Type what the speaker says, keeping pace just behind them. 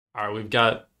All right, we've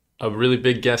got a really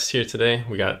big guest here today.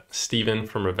 We got Steven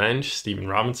from Revenge, Steven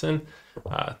Robinson.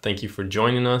 Thank you for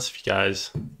joining us. If you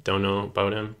guys don't know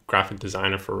about him, graphic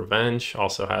designer for Revenge,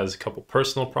 also has a couple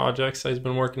personal projects that he's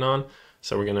been working on.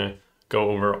 So we're going to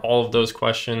go over all of those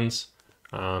questions.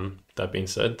 That being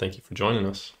said, thank you for joining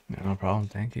us. No problem.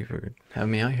 Thank you for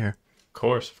having me out here. Of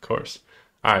course, of course.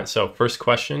 All right, so first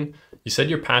question. You said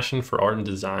your passion for art and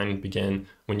design began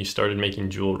when you started making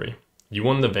jewelry. You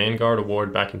won the Vanguard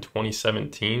Award back in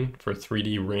 2017 for a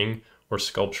 3D ring or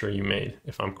sculpture you made,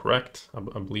 if I'm correct. I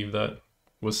believe that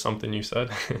was something you said.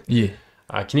 Yeah.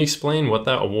 Can you explain what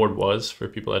that award was for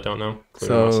people that don't know,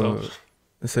 including So, myself?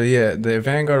 so yeah, the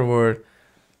Vanguard Award,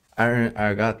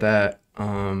 I got that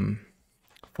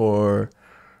for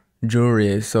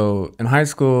jewelry. So in high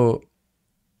school,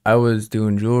 I was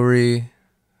doing jewelry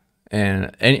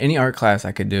and any art class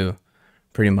I could do,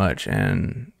 pretty much.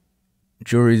 And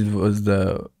jewelry was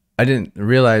I didn't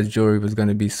realize jewelry was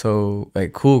gonna be so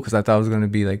like cool because I thought it was gonna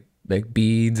be like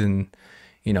beads and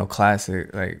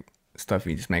classic like stuff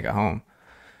you just make at home.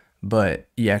 But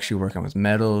you actually working with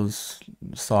metals,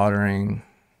 soldering,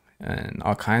 and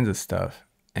all kinds of stuff.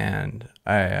 And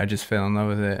I just fell in love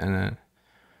with it. And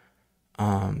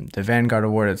then the Vanguard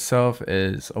Award itself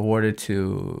is awarded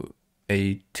to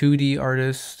a 2D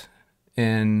artist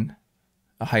in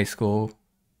a high school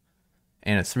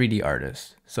and a 3D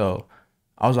artist. So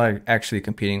I was like actually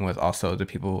competing with also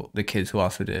the kids who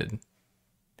also did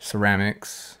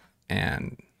ceramics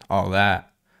and all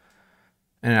that.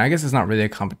 And I guess it's not really a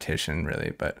competition,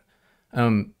 really, but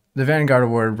the Vanguard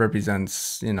Award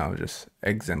represents, just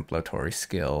exemplary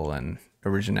skill and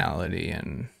originality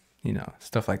and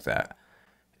stuff like that.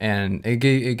 And it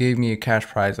gave me a cash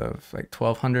prize of like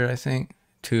 1,200, I think,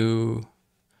 to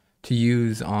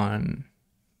use on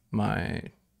my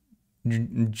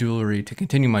jewelry to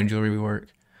continue my jewelry work.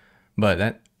 But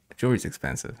that jewelry's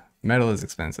expensive. Metal is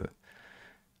expensive.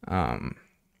 Um,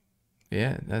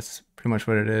 yeah, that's pretty much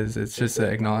what it is. It's just an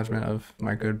acknowledgement of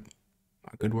my good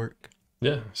work.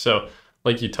 Yeah, so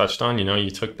like you touched on,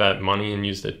 you took that money and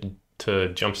used it to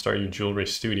jumpstart your jewelry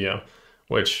studio,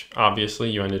 which obviously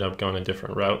you ended up going a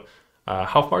different route.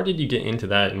 How far did you get into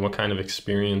that, and what kind of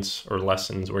experience or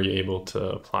lessons were you able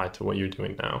to apply to what you're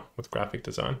doing now with graphic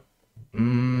design?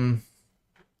 Mm,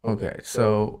 okay,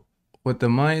 so with the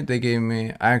money they gave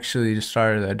me, I actually just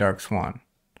started a Dark Swan,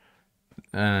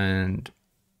 and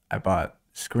I bought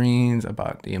screens, I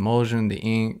bought the emulsion, the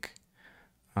ink.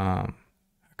 I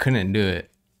couldn't do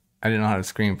it. I didn't know how to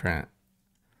screen print.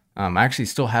 I actually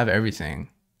still have everything,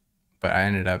 but I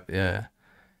ended up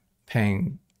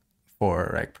paying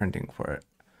for like printing for it.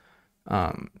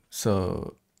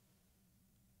 So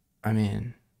I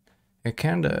mean, it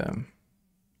kind of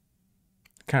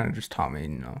just taught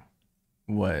me,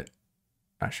 what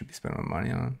I should be spending my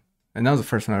money on. And that was the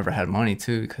first time I ever had money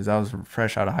too, because I was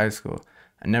fresh out of high school.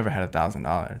 I never had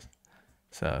 $1,000,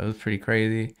 so it was pretty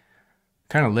crazy.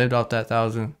 Kind of lived off that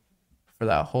thousand for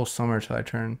that whole summer till I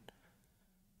turned,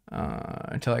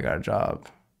 until I got a job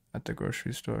at the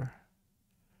grocery store.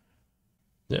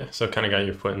 Yeah, so kind of got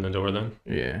your foot in the door then.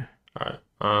 Yeah, All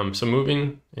right. So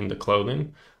moving into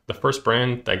clothing, the first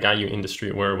brand that got you into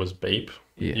streetwear was Bape.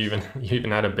 yeah, You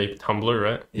even had a Bape tumbler,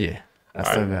 right? yeah. I All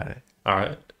still right. got it. All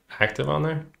right. Active on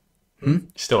there? Hmm?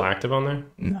 Still active on there?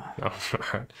 No. No.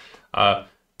 All right.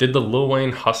 Did the Lil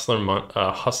Wayne Hustler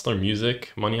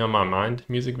Music Money on My Mind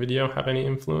music video have any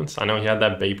influence? I know he had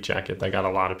that Bape jacket that got a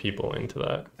lot of people into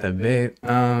that. The babe.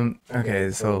 Okay,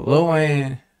 so Lil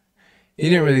Wayne, he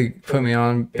didn't really put me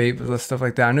on babe and stuff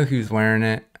like that. I knew he was wearing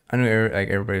it. I knew like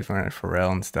everybody was wearing it,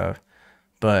 Pharrell and stuff.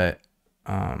 But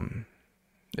um,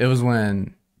 it was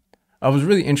when I was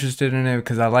really interested in it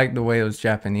because I liked the way it was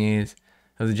Japanese.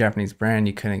 It was a Japanese brand.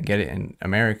 You couldn't get it in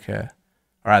America,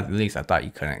 or at least I thought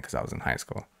you couldn't because I was in high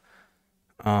school.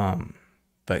 Um,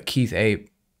 but Keith Ape,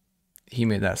 he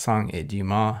made that song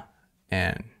Ejima,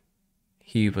 and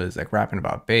he was like rapping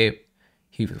about Babe.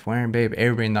 He was wearing Babe.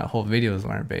 Everybody in that whole video was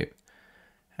wearing Babe,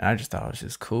 and I just thought it was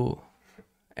just cool.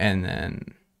 And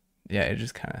then, yeah, it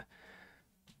just kind of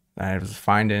I was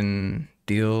finding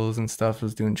deals and stuff.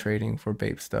 Was doing trading for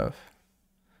Babe stuff.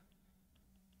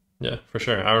 Yeah, for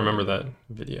sure. I remember that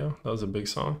video. That was a big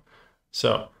song.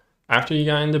 So after you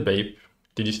got into Bape,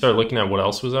 did you start looking at what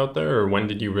else was out there, or when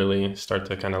did you really start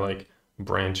to kind of like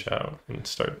branch out and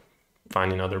start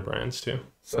finding other brands too?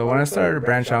 So when I started to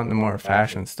branch out into more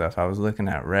fashion stuff, I was looking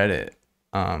at Reddit,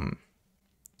 um,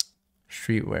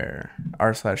 streetwear,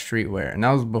 r/streetwear, and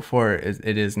that was before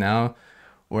it is now,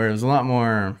 where it was a lot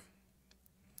more.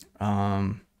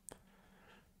 Um,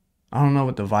 I don't know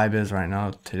what the vibe is right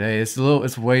now today. It's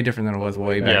way different than it was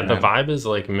way Yeah, back the then. vibe is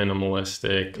like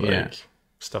minimalistic, Yeah. like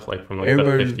stuff like from like the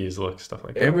Everybody 50s look, stuff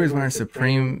like that. everybody's wearing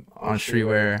Supreme on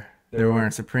streetwear. They were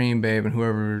wearing Supreme, Babe, and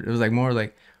whoever. It was like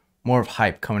more of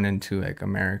hype coming into like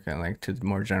America, like to the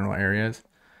more general areas.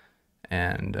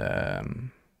 And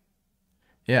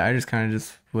yeah, I just kind of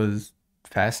just was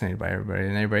fascinated by everybody,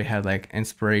 and everybody had like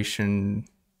inspiration,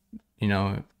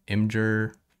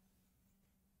 imager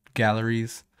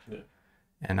galleries, Yeah.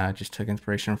 and I just took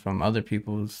inspiration from other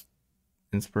people's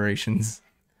inspirations.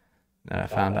 And I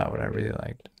found out what I really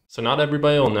liked. So not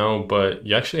everybody will know, but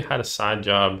you actually had a side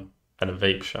job at a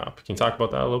vape shop. Can you talk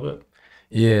about that a little bit?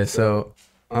 Yeah, so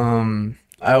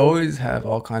I always have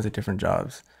all kinds of different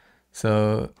jobs.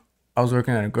 So I was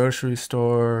working at a grocery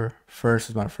store. First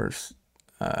was my first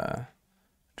uh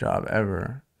job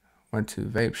ever. Went to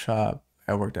vape shop.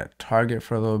 I worked at Target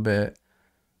for a little bit.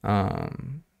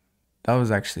 Um that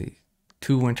was actually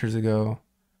 2 winters ago.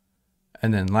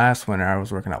 And then last winter I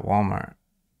was working at Walmart.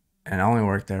 And I only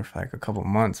worked there for like a couple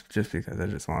months just because I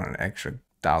just wanted an extra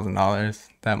 $1,000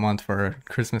 that month for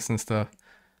Christmas and stuff.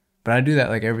 But I do that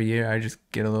like every year. I just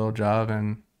get a little job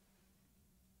and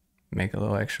make a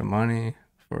little extra money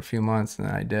for a few months and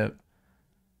then I dip.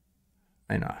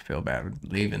 I know I feel bad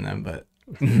leaving them, but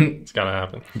It's gotta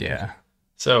happen. yeah.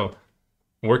 So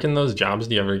working those jobs,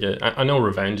 do you ever get, I know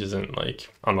Revenge isn't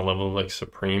like on the level of like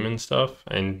Supreme and stuff,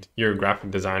 and you're a graphic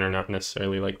designer, not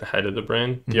necessarily like the head of the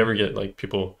brand. Do you ever get like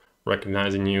people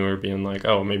recognizing you or being like,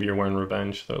 oh, maybe you're wearing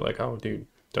Revenge? They're like, oh, dude,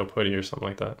 dope hoodie or something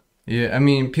like that. Yeah, I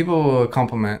mean, people will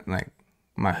compliment like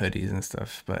my hoodies and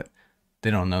stuff, but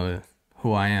they don't know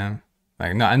who I am.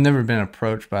 Like, no, I've never been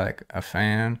approached by like a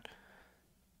fan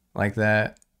like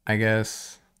that, I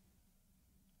guess,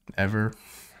 ever.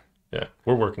 Yeah,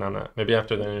 we're working on that. Maybe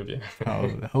after the interview. Oh,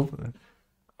 hopefully.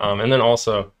 And then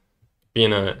also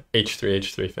being a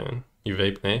H3H3 fan, you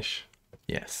vape Nash?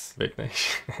 Yes. Vape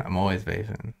Nash. I'm always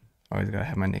vaping. Always gotta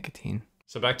have my nicotine.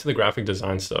 So back to the graphic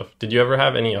design stuff. Did you ever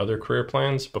have any other career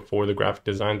plans before the graphic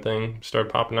design thing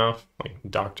started popping off? Like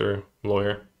doctor,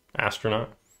 lawyer, astronaut?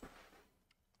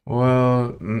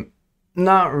 Well,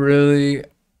 not really.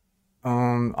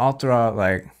 All throughout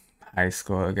like high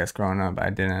school, I guess growing up, I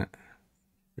didn't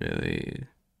really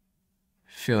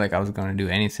feel like I was gonna do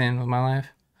anything with my life.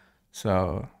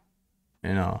 So,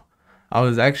 you know, I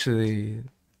was actually,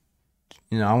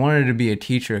 I wanted to be a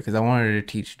teacher because I wanted to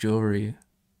teach jewelry.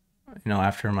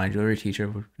 After my jewelry teacher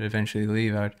would eventually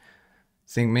leave, I would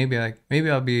think maybe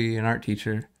I'll be an art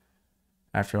teacher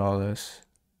after all this.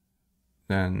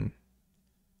 Then,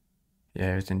 yeah,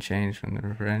 everything changed from the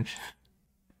revenge.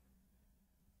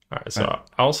 All right, so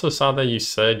I also saw that you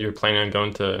said you're planning on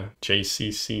going to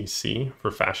JCCC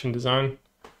for fashion design.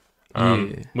 Yeah.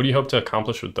 What do you hope to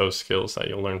accomplish with those skills that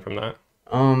you'll learn from that?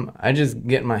 I just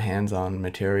get my hands on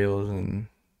materials and,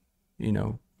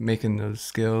 making those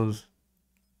skills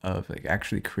of like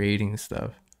actually creating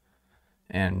stuff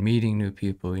and meeting new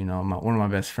people. One of my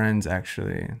best friends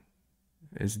actually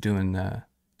is doing the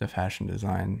fashion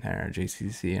design there at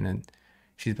JCC, and then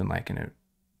she's been liking it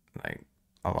like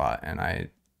a lot. And I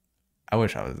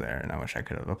wish I was there, and I wish I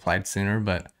could have applied sooner,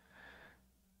 but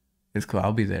it's cool.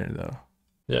 I'll be there though.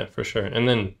 Yeah, for sure. And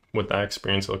then with that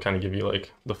experience, it'll kind of give you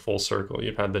like the full circle.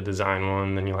 You've had the design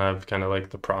one, then you'll have kind of like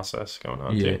the process going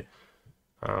on Yeah. too.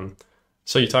 Um,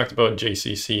 so you talked about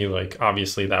JCC, like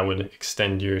obviously that would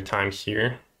extend your time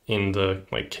here in the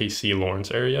like KC Lawrence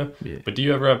area. Yeah. But do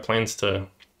you ever have plans to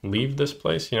leave this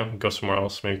place, go somewhere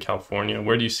else, maybe California?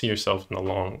 Where do you see yourself in the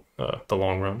long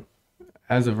run?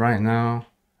 As of right now,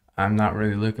 I'm not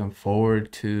really looking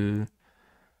forward to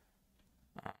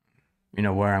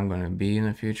where I'm going to be in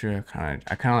the future.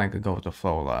 I kind of like to go with the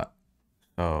flow a lot.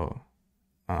 So,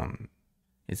 um,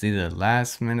 it's either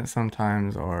last minute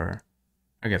sometimes, or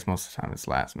I guess most of the time it's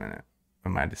last minute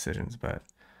with my decisions. But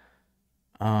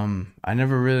I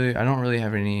don't really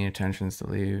have any intentions to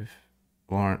leave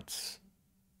Lawrence.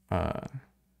 Uh,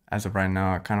 as of right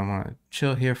now, I kind of want to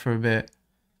chill here for a bit,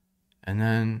 and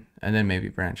then maybe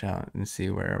branch out and see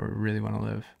where I really want to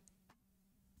live.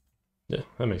 Yeah,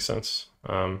 that makes sense.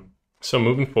 So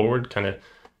moving forward, kind of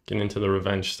getting into the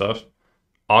revenge stuff.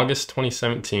 August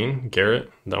 2017, Garrett,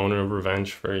 the owner of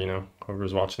Revenge, for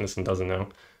whoever's watching this and doesn't know,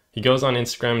 he goes on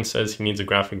Instagram and says he needs a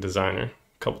graphic designer.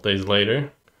 A couple days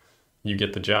later, you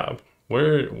get the job.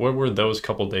 Where were those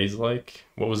couple days like?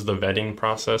 What was the vetting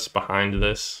process behind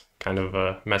this kind of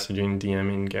messaging,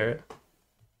 DMing Garrett?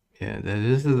 Yeah,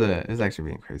 this is actually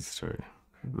being a crazy story,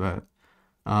 but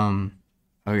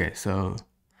okay, so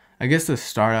I guess to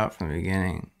start out from the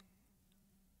beginning,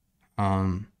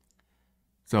 um,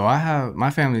 so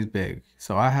my family's big,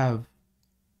 so I have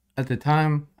At the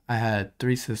time, I had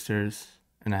three sisters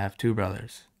and I have two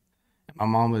brothers. My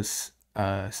mom was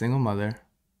a single mother,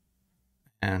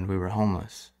 and we were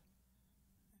homeless.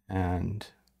 And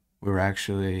we were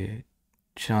actually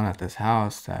chilling at this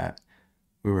house that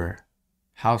we were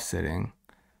house sitting,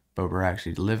 but we're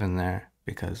actually living there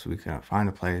because we couldn't find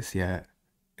a place yet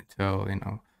until,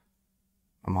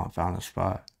 my mom found a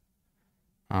spot.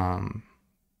 Um,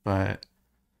 but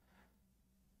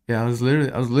yeah, I was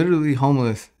literally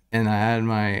homeless, and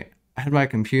I had my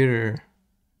computer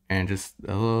and just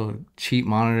a little cheap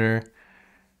monitor.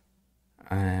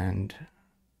 And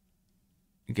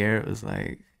Garrett was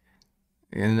like,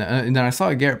 and then I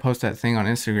saw Garrett post that thing on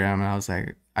Instagram, and I was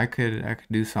like, I could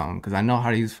do something because I know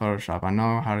how to use Photoshop. I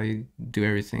know how to do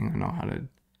everything. I know how to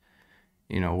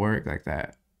work like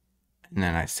that. And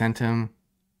then I sent him.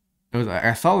 It was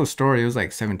I saw the story. It was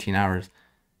like 17 hours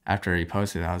after he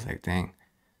posted. I was like, dang,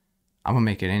 I'm gonna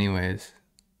make it anyways.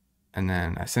 And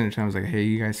then I sent it to him. I was like, hey,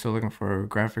 you guys still looking for a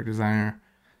graphic designer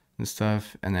and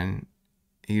stuff? And then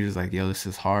he was like, yo, this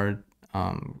is hard.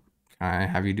 Can I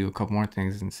have you do a couple more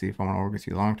things and see if I want to work with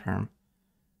you long term?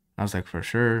 I was like, for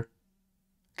sure.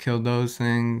 Killed those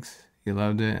things. He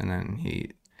loved it, and then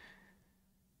he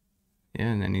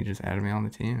just added me on the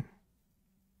team.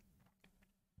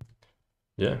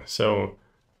 Yeah. So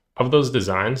of those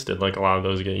designs, did like a lot of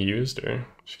those get used or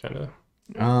just kind of?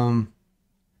 Um,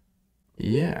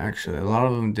 yeah, actually, a lot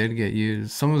of them did get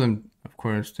used. Some of them, of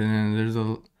course,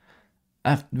 didn't.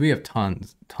 We have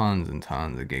tons and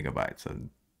tons of gigabytes of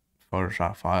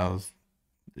Photoshop files,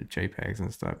 the JPEGs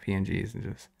and stuff, PNGs, and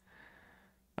just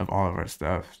of all of our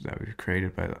stuff that we've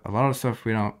created. But a lot of stuff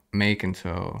we don't make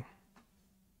until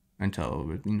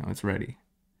it's ready.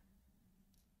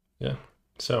 Yeah.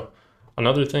 So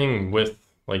another thing with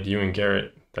like you and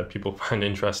Garrett that people find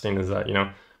interesting is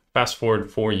that, fast forward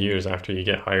 4 years after you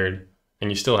get hired and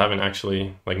you still haven't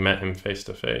actually like met him face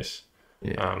to face.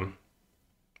 Yeah. Um,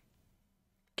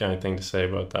 got anything to say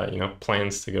about that?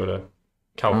 Plans to go to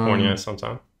California Um,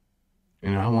 sometime?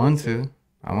 I want to.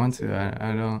 I want to.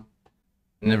 I don't.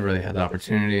 Never really had the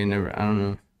opportunity. Never. I don't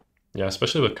know. Yeah,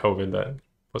 especially with COVID, that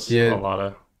puts a Yeah, lot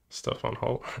of stuff on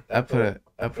hold. I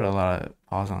put a lot of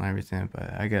pause on everything,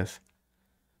 but I guess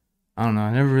I don't know.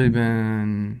 I never really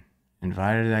been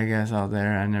invited. I guess out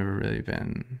there. I never really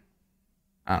been.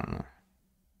 I don't know.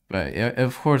 But yeah,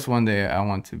 of course, one day I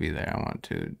want to be there. I want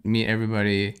to meet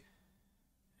everybody.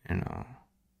 You know,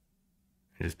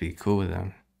 just be cool with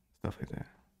them, stuff like that.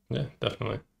 Yeah,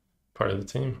 definitely. Part of the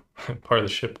team, part of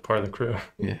the ship, part of the crew.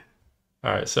 Yeah.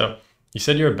 All right, so you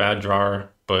said you're a bad drawer,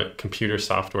 but computer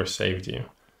software saved you.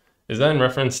 Is that in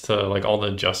reference to like all the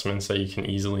adjustments that you can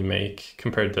easily make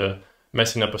compared to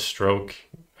messing up a stroke,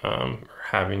 or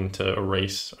having to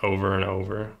erase over and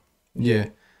over? Yeah.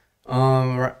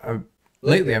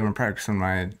 Lately I've been practicing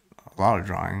a lot of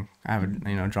drawing. I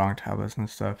have drawing tablets and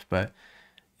stuff, but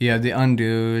yeah, the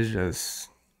undo is just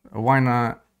why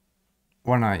not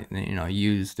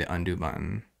use the undo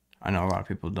button. I know a lot of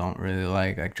people don't really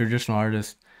like traditional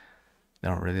artists. They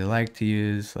don't really like to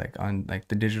use like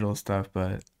the digital stuff,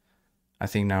 but I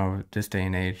think now this day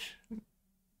and age,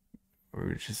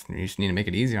 we just need to make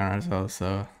it easier on ourselves.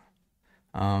 So,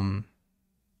 um,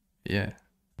 yeah,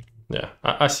 Yeah,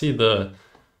 I see the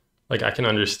like I can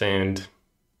understand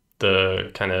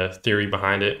the kind of theory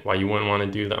behind it, why you wouldn't want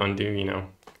to do the undo,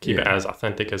 keep it yeah. as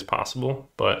authentic as possible.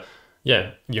 But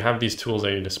yeah, you have these tools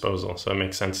at your disposal, so it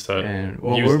makes sense to And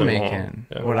use them all.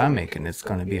 Yeah. what I'm making, it's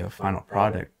gonna be a final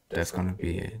product that's gonna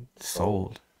be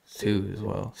sold too as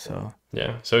well. So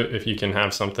Yeah. So if you can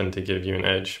have something to give you an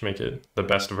edge, make it the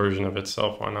best version of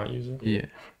itself, why not use it? yeah.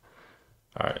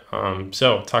 All right.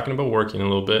 So talking about working a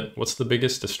little bit, what's the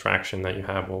biggest distraction that you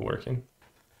have while working?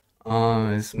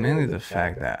 It's mainly the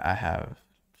fact that I have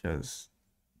just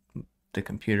the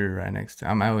computer right next to.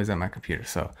 I'm always at my computer,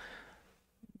 so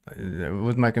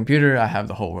with my computer, I have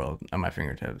the whole world at my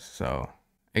fingertips. So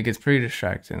it gets pretty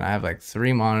distracting. I have like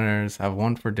three monitors. I have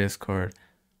one for Discord,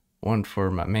 one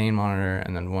for my main monitor,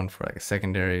 and then one for like a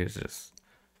secondary. It's just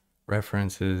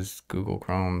references, Google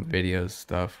Chrome, videos,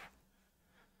 stuff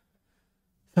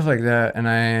like that. And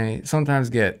I sometimes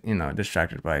get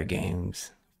distracted by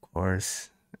games, of course.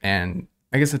 And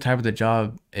I guess the type of the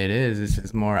job it is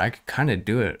just more. I could kind of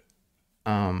do it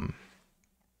um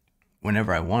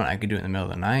whenever I want. I could do it in the middle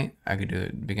of the night. I could do it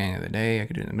at the beginning of the day. I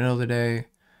could do it in the middle of the day.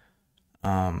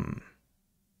 Um,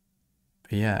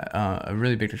 but yeah, a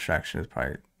really big distraction is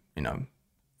probably, you know,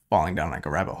 falling down like a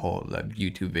rabbit hole of like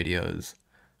YouTube videos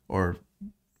or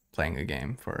playing a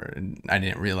game for, I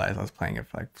didn't realize I was playing it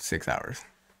for like 6 hours.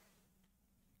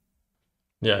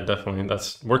 Yeah, definitely.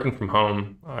 That's working from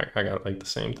home. I got like the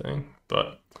same thing,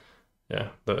 but yeah,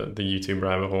 the YouTube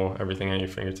rabbit hole, everything at your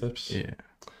fingertips. Yeah.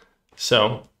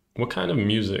 So, what kind of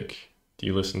music do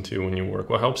you listen to when you work?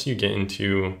 What helps you get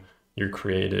into your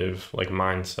creative like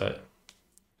mindset?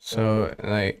 So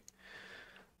like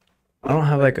I don't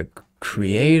have like a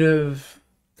creative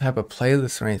type of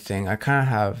playlist or anything. I kind of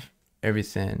have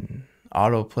everything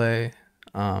autoplay.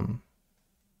 Um,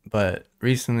 but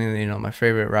recently, my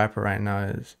favorite rapper right now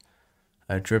is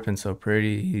Drippin' So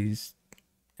Pretty.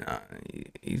 Uh,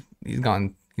 he's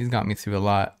got me through a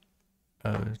lot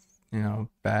of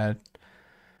bad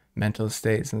mental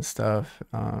states and stuff.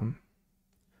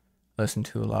 Listen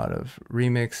to a lot of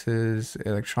remixes,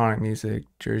 electronic music,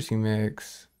 Jersey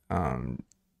mix,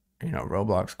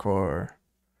 Roblox core,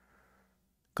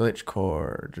 glitch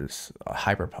core, just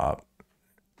hyper pop.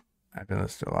 I've been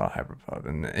listening to a lot of hyper pop,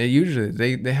 and it usually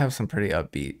they have some pretty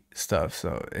upbeat stuff,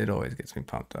 so it always gets me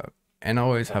pumped up. And I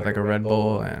always have like a Red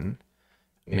Bull and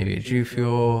maybe a G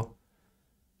Fuel.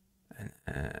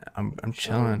 I'm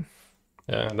chilling.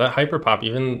 Yeah, that hyper pop,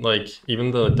 even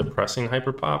the depressing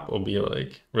hyper pop will be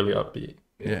like really upbeat.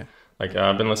 Yeah, Like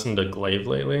I've been listening to Glaive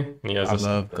lately, and he has I this.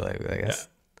 love Glaive. I Yeah, guess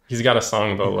he's got a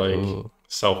song about he's like cool.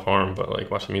 self harm, but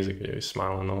like watch the music video, he's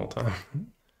smiling the whole time.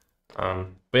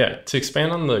 But yeah, to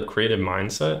expand on the creative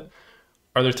mindset,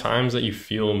 are there times that you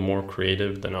feel more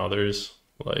creative than others?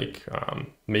 Like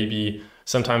maybe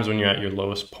sometimes when you're at your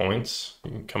lowest points,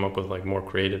 you can come up with like more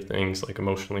creative things, like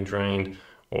emotionally drained,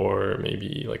 or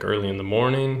maybe like early in the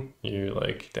morning, you're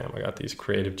like, damn, I got these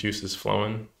creative juices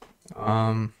flowing.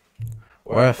 Um,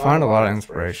 where I find a lot of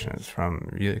inspiration is from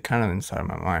really kind of inside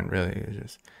my mind. Really,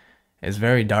 it's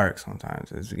very dark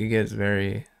sometimes. It gets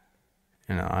very,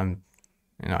 I'm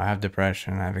I have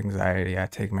depression, I have anxiety. I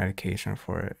take medication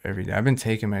for it every day. I've been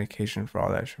taking medication for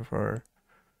all that shit for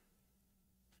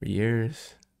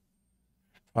years.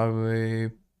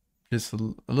 Probably just a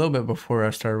little bit before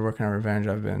I started working on Revenge.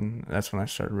 That's when I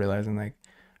started realizing like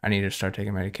I need to start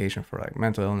taking medication for like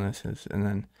mental illnesses. And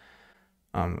then,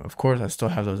 of course, I still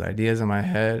have those ideas in my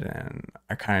head, and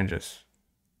I kind of just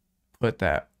put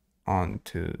that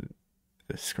onto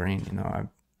the screen.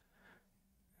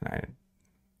 I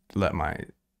let my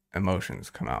emotions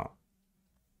come out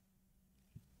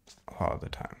a lot of the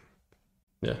time.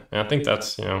 Yeah, and I think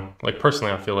that's, like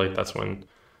personally, I feel like that's when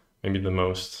maybe the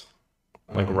most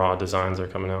like raw designs are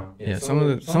coming out. Yeah, some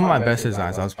of my best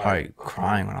designs, I was probably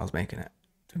crying when I was making it.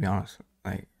 To be honest,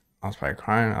 like I was probably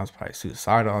crying. I was probably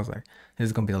suicidal. I was like, this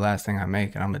is gonna be the last thing I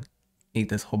make, and I'm gonna eat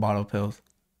this whole bottle of pills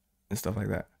and stuff like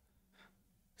that.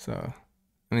 So,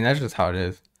 I mean, that's just how it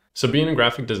is. So being a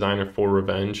graphic designer for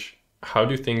Revenge, how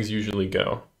do things usually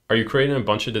go? Are you creating a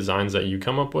bunch of designs that you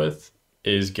come up with?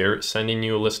 Is Garrett sending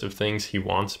you a list of things he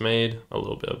wants made? A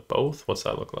little bit of both? What's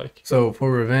that look like? So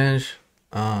for Revenge,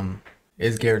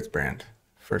 is Garrett's brand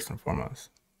first and foremost,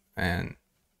 and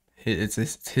it's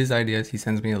his ideas. He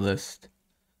sends me a list,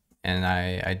 and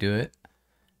I do it.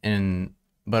 And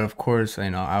but of course,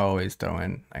 I always throw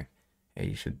in like, hey,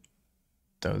 you should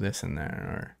throw this in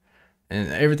there, or and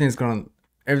everything's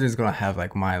gonna have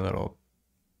like my little,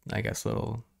 I guess,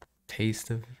 little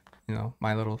taste of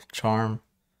my little charm,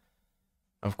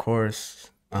 of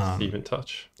course. Steven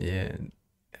touch. Yeah,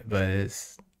 but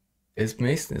it's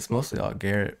mostly all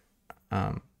Garrett.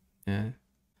 Um, yeah,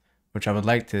 which I'd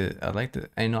like to.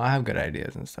 I have good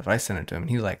ideas and stuff. I send it to him,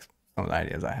 and he likes some of the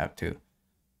ideas I have too.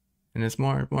 And it's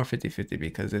more 50-50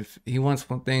 because if he wants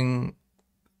one thing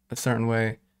a certain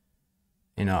way,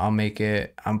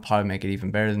 I'll probably make it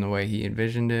even better than the way he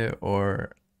envisioned it,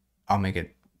 or I'll make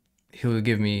it, he'll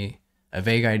give me a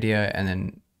vague idea and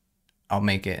then I'll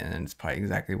make it and it's probably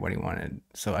exactly what he wanted.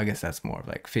 So I guess that's more of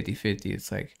like 50-50.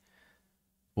 It's like,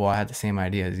 well, I had the same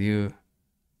idea as you,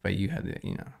 but you had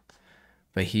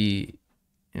but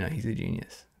he's a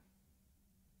genius.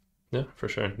 Yeah, for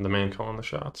sure. The man calling the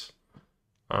shots.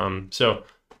 So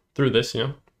through this,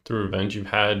 through Revenge, you've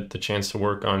had the chance to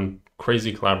work on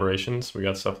crazy collaborations. We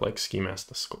got stuff like Ski Mask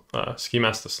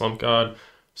the Slump God,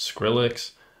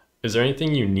 Skrillex. Is there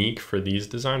anything unique for these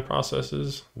design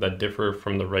processes that differ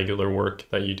from the regular work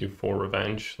that you do for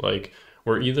Revenge? Like,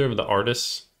 were either of the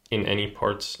artists in any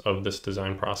parts of this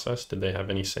design process? Did they have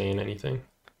any say in anything?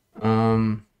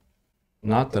 Um,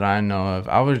 Not that I know of.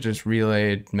 I was just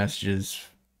relayed messages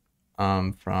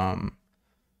from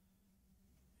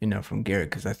from Garrett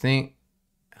because I think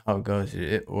how it goes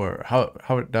or how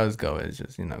it does go is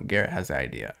just Garrett has the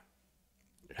idea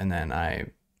and then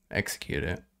I execute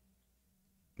it.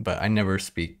 But I've never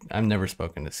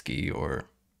spoken to Ski or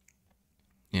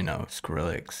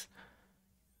Skrillex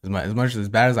as much as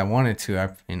bad as I wanted to. I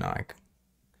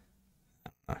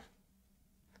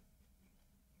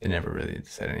they never really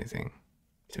said anything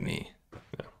to me.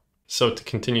 So to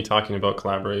continue talking about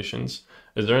collaborations,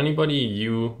 is there anybody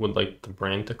you would like the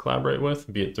brand to collaborate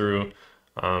with, be it through,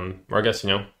 or I guess,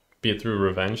 be it through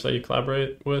Revenge that you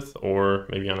collaborate with, or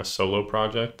maybe on a solo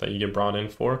project that you get brought in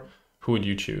for? Who would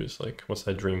you choose? Like, what's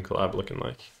that dream collab looking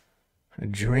like? A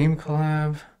dream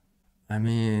collab? I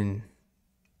mean,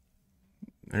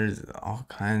 there's all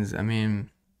kinds. I mean,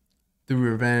 through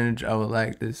Revenge, I would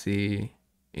like to see,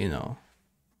 you know,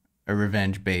 a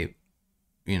Revenge Babe.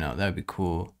 That'd be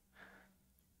cool.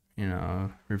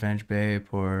 Revenge Babe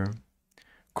or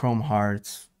Chrome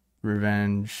Hearts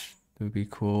Revenge would be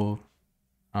cool.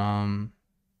 Um,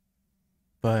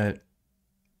 but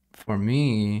for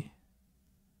me,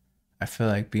 I feel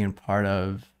like being part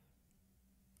of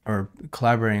or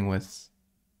collaborating with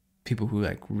people who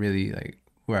like really like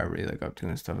who I really look up to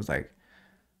and stuff is like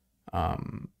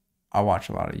um I watch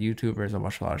a lot of YouTubers, I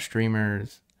watch a lot of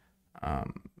streamers,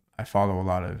 I follow a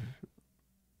lot of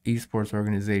esports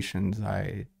organizations.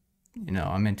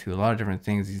 I'm into a lot of different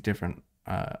things, these different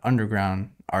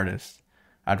underground artists.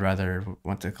 I'd rather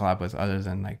want to collab with other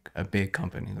than like a big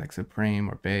company like Supreme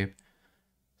or Babe,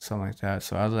 something like that.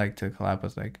 So I'd like to collab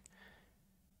with like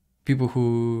people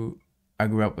who I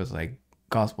grew up with, like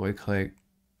Gospel Click,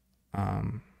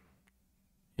 um,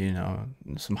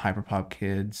 some hyperpop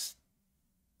kids.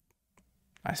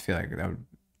 I feel like that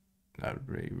would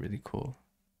be really, really cool.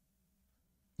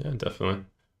 Yeah, definitely.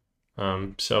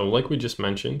 So like we just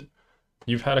mentioned,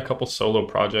 you've had a couple solo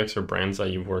projects or brands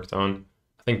that you've worked on.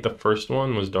 I think the first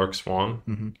one was Dark Swan.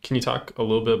 Can you talk a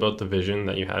little bit about the vision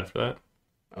that you had for that?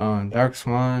 Dark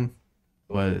Swan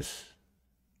was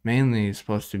mainly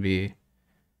supposed to be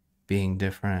being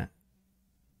different.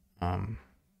 Um,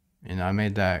 I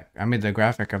made the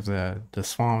graphic of the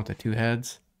swan with the two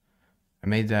heads. I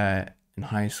made that in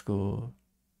high school,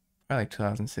 probably like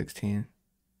 2016,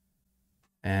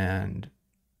 and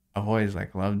I've always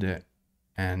like loved it,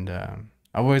 and I've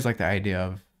always liked the idea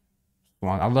of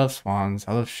swan. I love swans.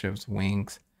 I love ships,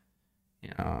 wings,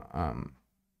 you know.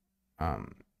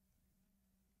 Um,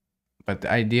 but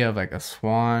the idea of like a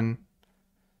swan,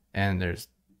 and there's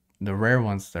the rare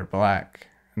ones, they're black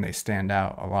and they stand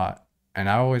out a lot. And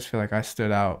I always feel like I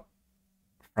stood out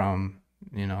from,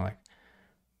 like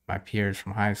my peers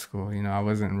from high school. I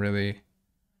wasn't really,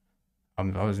 I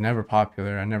was never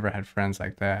popular. I never had friends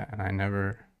like that. And I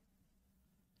never,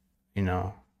 you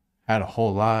know, had a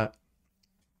whole lot.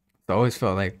 So I always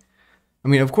felt like, I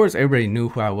mean, of course, everybody knew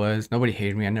who I was. Nobody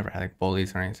hated me. I never had like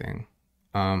bullies or anything.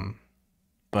 Um,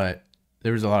 but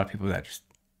there was a lot of people that just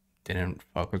didn't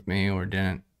fuck with me or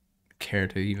didn't care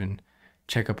to even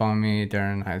check up on me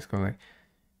during high school. Like,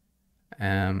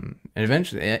 and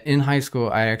eventually in high school,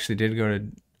 I actually did go to,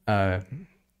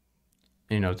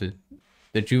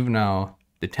 the juvenile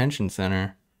detention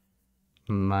center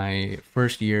my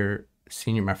first senior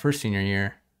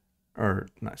year, or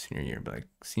not senior year, but like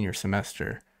senior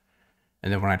semester.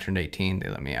 And then when I turned 18, they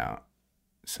let me out.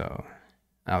 So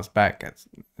I was back at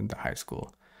the high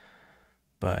school.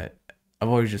 But I've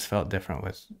always just felt different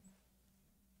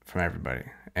from everybody.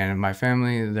 And my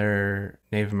family, they're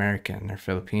Native American, they're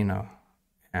Filipino,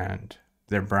 and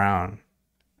they're brown,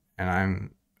 and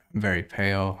I'm very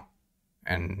pale.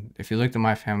 And if you looked at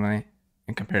my family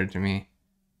and compared it to me,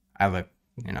 I look,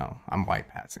 I'm white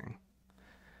passing.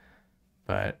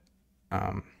 But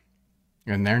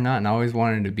and they're not. And I always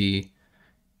wanted to be,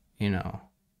 you know,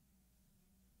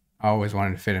 I always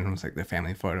wanted to fit in with like the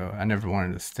family photo. I never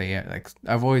wanted to stay at like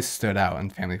I've always stood out in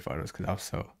family photos because I was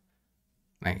so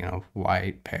like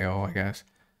white, pale, I guess.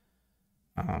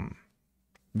 Um,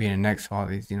 Being next to all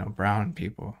these brown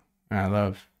people, and I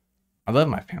love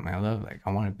my family. I love like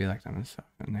I want to be like them and stuff.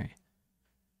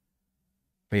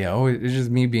 But yeah, always it's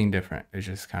just me being different. It's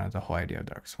just kind of the whole idea of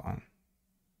Dark Swan.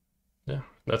 Yeah,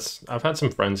 I've had some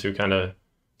friends who kind of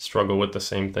struggle with the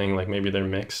same thing. Like maybe they're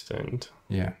mixed and,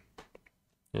 Yeah,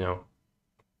 you know,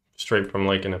 straight from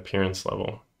like an appearance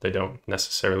level, they don't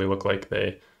necessarily look like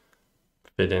they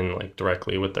fit in like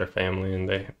directly with their family and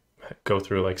they go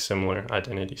through like similar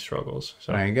identity struggles. but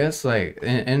So, I guess like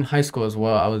in high school as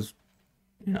well,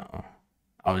 you know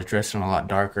I was dressing a lot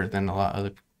darker than a lot of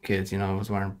other kids. I was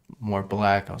wearing more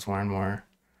black. I was wearing more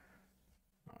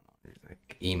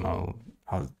like emo.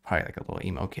 I was probably like a little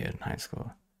emo kid in high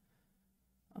school.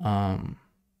 Um,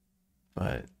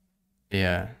 but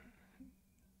yeah,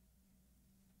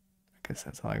 I guess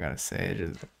that's all I gotta say.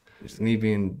 Just me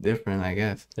being different, I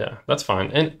guess. yeah, that's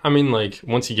fine. And I mean, like,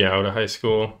 once you get out of high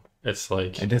school, it's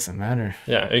like, It doesn't matter.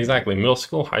 yeah, exactly. Middle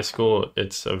school, high school,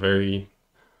 it's a very,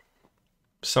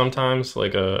 sometimes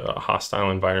like a hostile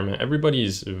environment.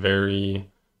 Everybody's very,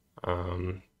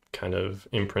 kind of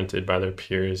imprinted by their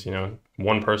peers. You know,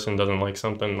 one person doesn't like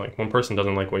something, like one person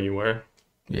doesn't like what you wear,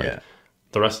 like Yeah,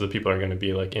 the rest of the people are going to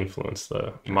be like influenced,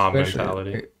 the mob especially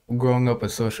mentality. growing up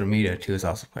with social media too has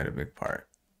also played a big part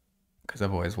because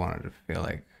I've always wanted to feel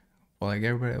like, well, like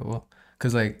everybody, well,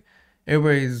 because like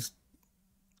everybody's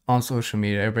on social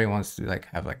media, everybody wants to like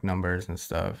have like numbers and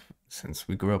stuff since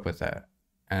we grew up with that.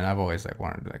 And I've always like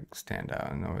wanted to like stand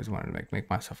out and always wanted to make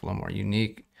myself a little more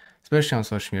unique, especially on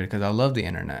social media because I love the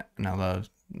internet and I love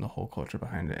the whole culture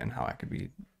behind it and how I could be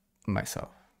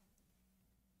myself.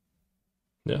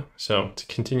 Yeah. So to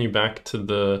continue back to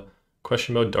the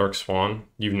question about Dark Swan,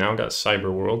 you've now got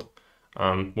Cyberworld,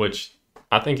 which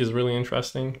I think is really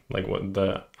interesting, like what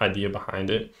the idea behind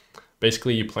it.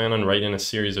 Basically, you plan on writing a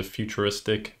series of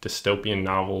futuristic dystopian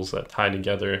novels that tie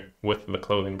together with the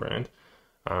clothing brand.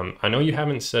 I know you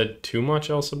haven't said too much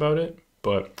else about it,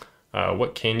 but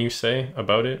what can you say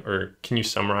about it, or can you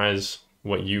summarize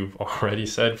what you've already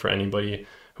said for anybody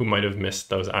who might have missed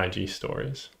those IG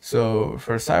stories? So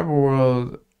for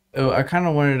Cyberworld, I kind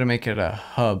of wanted to make it a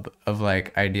hub of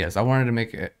like ideas. I wanted to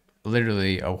make it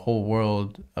literally a whole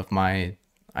world of my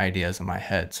ideas in my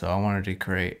head. So I wanted to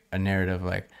create a narrative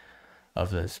like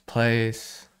of this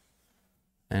place,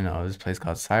 this place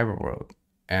called Cyberworld,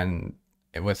 and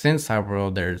within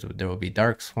Cyberworld, there will be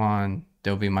Dark Swan.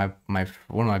 There will be my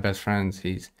one of my best friends.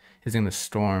 His name is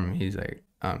Storm. He's like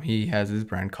he has his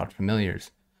brand called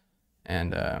Familiars,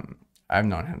 and I've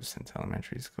known him since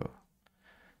elementary school,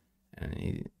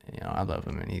 and I love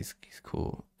him, and he's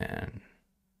cool, and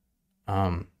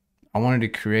um I wanted to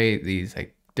create these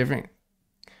like different.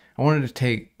 I wanted to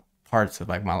take parts of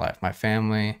like my life, my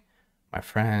family, my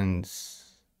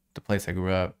friends, the place I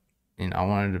grew up. I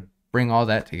wanted to bring all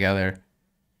that together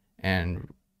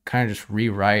and kind of just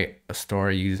rewrite a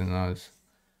story using those.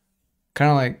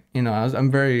 Kind of like,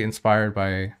 I'm very inspired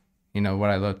by, what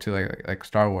I love too, like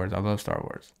Star Wars. I love Star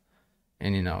Wars.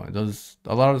 And those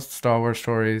a lot of Star Wars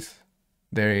stories,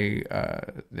 they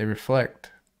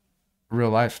reflect real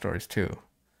life stories too.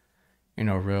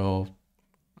 Real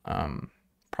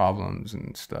problems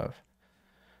and stuff.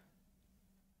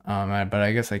 But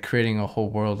I guess like creating a whole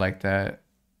world like that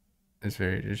it's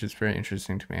just very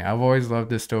interesting to me. I've always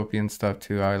loved dystopian stuff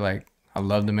too. I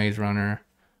love the Maze Runner,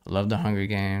 I love the Hunger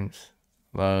Games,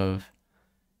 love,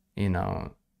 you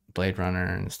know, Blade Runner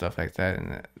and stuff like that.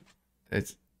 And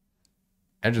it's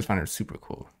I just find it super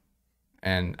cool.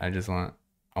 And I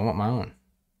want my own.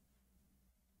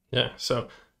 Yeah. So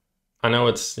I know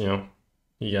it's,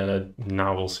 you got a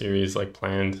novel series like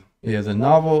planned. Yeah, the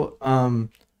novel I'm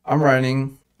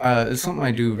writing it's something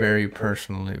I do very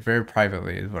personally, very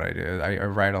privately is what I do. I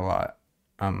write a lot.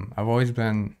 I've always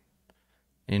been,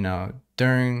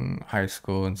 during high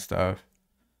school and stuff,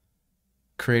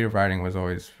 creative writing was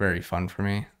always very fun for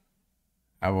me.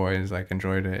 I've always like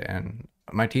enjoyed it and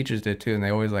my teachers did too and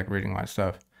they always like reading my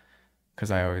stuff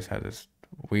because I always had this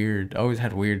always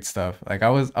had weird stuff. Like I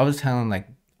was telling like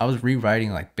I was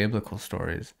rewriting like biblical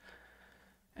stories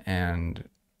and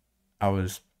I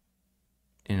was,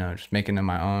 just making them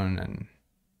my own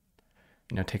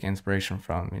and taking inspiration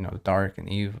from, the dark and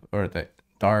evil or the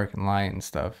dark and light and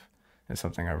stuff is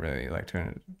something I really like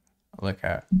to look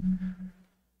at.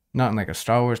 Not in like a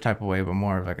Star Wars type of way, but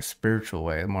more of like a spiritual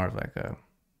way, more of like a,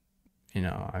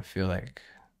 I feel like,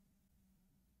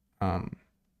 um,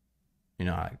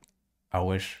 I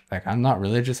wish like I'm not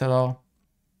religious at all,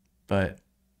 but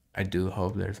I do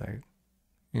hope there's like,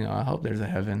 I hope there's a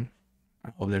heaven.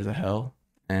 I hope there's a hell,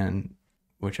 and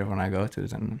whichever one I go to,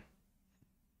 then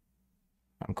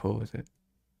I'm cool with it.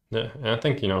 Yeah. And I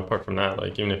think, apart from that,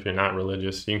 like even if you're not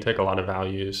religious, you can take a lot of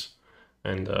values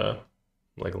and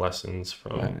like lessons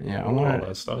from But yeah, I all want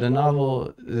that stuff. the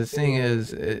novel. The thing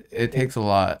is, it takes a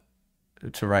lot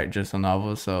to write just a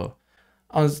novel. So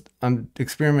I'm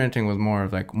experimenting with more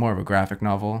of a graphic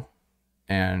novel,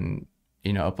 and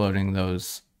uploading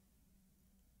those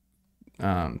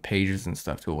pages and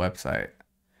stuff to a website,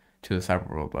 to the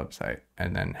Cyberworld website,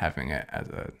 and then having it as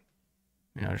a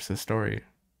just a story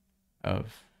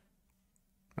of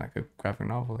like a graphic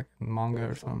novel, like a manga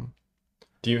or something.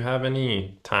 Do you have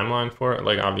any timeline for it?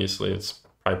 Like obviously it's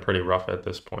probably pretty rough at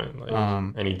this point, like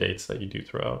Um, any dates that you do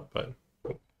throw out, but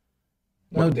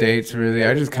no dates really.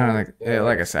 I just kind of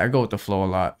like I said, I go with the flow a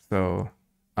lot. So,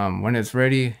 when it's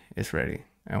ready, it's ready,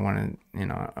 and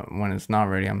when it's not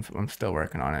ready, I'm still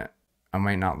working on it. I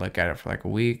might not look at it for like a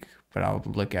week, but I'll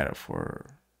look at it for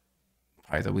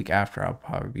probably the week after. I'll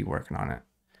probably be working on it.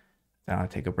 Then I'll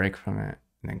take a break from it,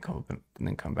 and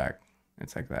then come back.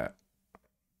 It's like that.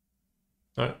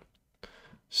 all right.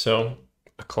 So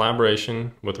a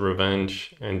collaboration with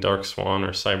Revenge and Dark Swan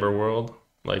or Cyberworld,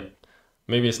 like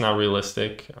maybe it's not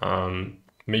realistic.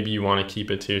 Maybe you want to keep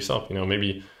it to yourself.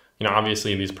 Maybe,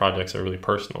 obviously these projects are really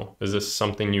personal. Is this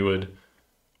something you would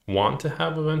want to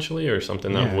have eventually, or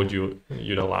something that Yeah.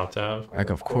 you'd allow to have? Like,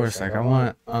 of course, like I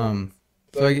want,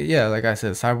 so like, yeah, like I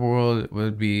said, Cyberworld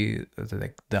would be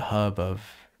like the hub of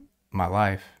my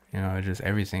life. Just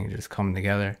everything just come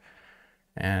together.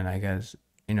 And I guess,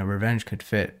 Revenge could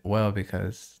fit well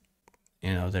because,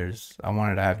 I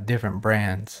wanted to have different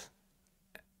brands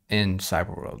in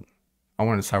Cyberworld. I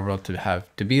wanted Cyberworld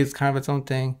to be its kind of its own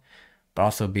thing, but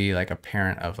also be like a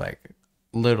parent of like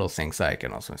little things that I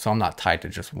can also. So I'm not tied to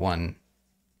just one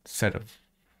set of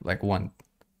like one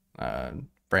uh,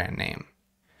 brand name.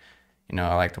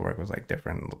 I like to work with like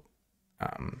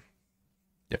um,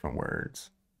 different words,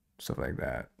 stuff like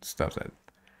that, stuff that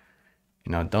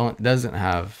don't doesn't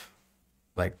have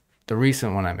like the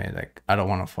recent one I made, like I don't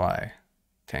want to fly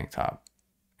tank top.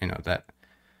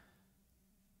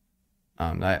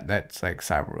 That that's like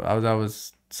Cyberworld. I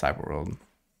was Cyberworld,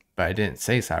 but I didn't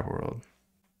say Cyberworld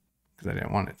because I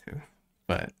didn't want it to.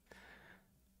 But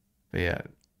yeah,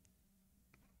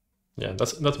 Yeah,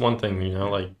 that's one thing,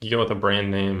 like you go with a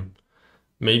brand name,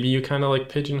 maybe you kind of like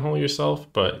pigeonhole yourself,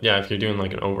 but yeah, if you're doing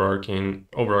like an overarching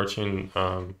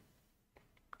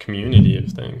community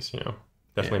of things,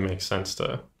 definitely yeah, makes sense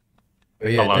to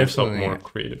but yeah, allow yourself more definitely.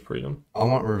 creative freedom. I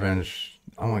want Revenge.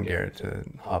 I want Garrett to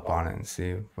hop on it and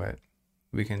see what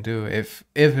we can do if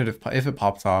it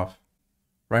pops off.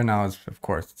 Right now, it's of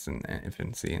course it's in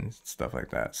infancy and stuff like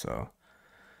that. So,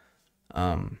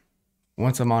 um,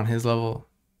 once I'm on his level,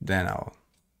 then I'll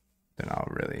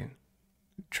really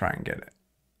try and get it.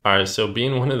 All right, so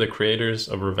being one of the creators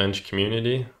of Revenge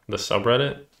Community, the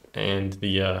subreddit, and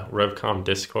the RevCom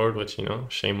Discord, which,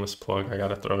 shameless plug, I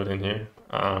gotta throw it in here.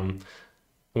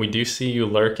 We do see you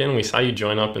lurking. We saw you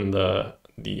join up in the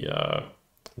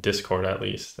Discord at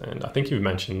least, and I think you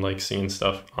mentioned like seeing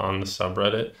stuff on the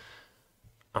subreddit.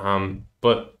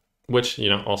 But which,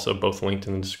 also both linked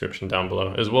in the description down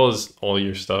below, as well as all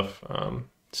your stuff,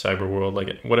 Cyberworld,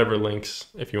 like whatever links,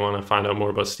 if you want to find out more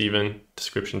about Steven,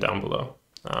 description down below.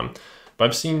 But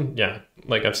I've seen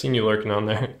you lurking on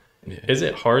there. Yeah. Is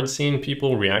it hard seeing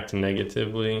people react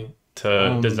negatively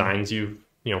to Um, designs you've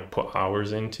put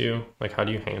hours into? Like, how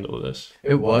do you handle this?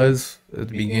 it was at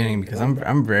the beginning because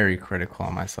I'm very critical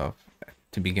on myself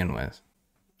to begin with.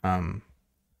 Um,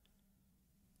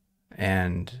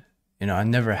 and I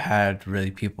never had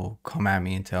really people come at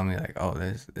me and tell me like, "Oh,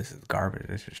 this is garbage.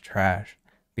 This is trash,"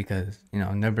 because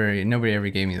nobody ever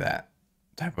gave me that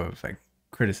type of like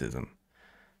criticism,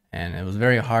 and it was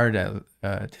very hard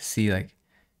to see like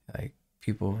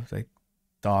people like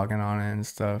dogging on it and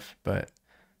stuff. But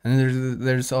and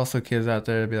there's also kids out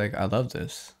there that be like, "I love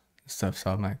this stuff,"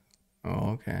 so I'm like,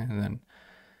 "Oh, okay," and then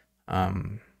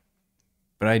um.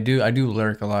 But I do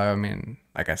lurk a lot. I mean,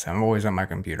 like I said, I'm always on my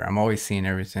computer. I'm always seeing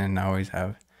everything. I always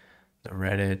have the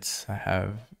Reddits. I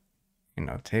have,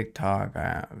 TikTok. I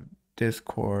have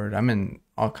Discord. I'm in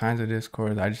all kinds of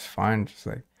Discords. I just find just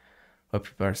like what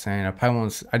people are saying. I probably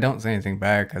won't. I don't say anything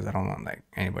bad because I don't want like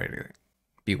anybody to like,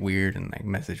 be weird and like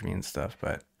message me and stuff.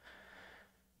 But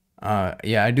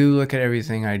yeah, I do look at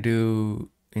everything. I do,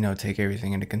 take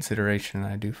everything into consideration.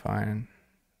 I do find,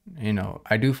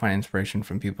 I do find inspiration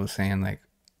from people saying like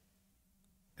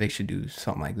they should do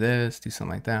something like this, do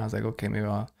something like that. I was like, okay, maybe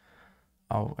I'll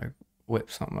like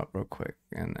whip something up real quick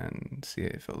and then see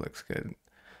if it looks good.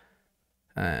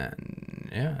 And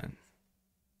yeah,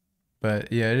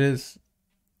 but yeah, it's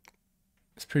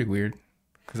pretty weird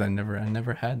because I never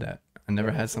had that. I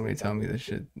never had somebody tell me this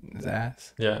shit is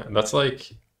ass. Yeah, that's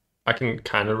like, I can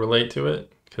kind of relate to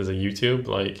it because of YouTube.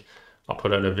 Like, I'll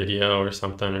put out a video or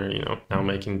something, or, now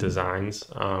making designs.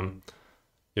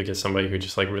 You'll get somebody who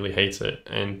just like really hates it.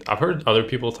 And I've heard other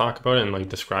people talk about it and like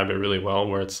describe it really well,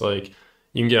 where it's like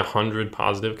you can get 100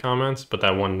 positive comments, but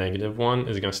that one negative one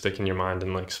is going to stick in your mind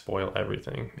and like spoil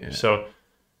everything. Yeah. So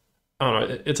I don't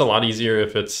know. It's a lot easier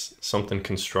if it's something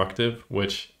constructive,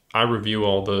 which I review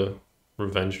all the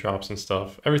revenge drops and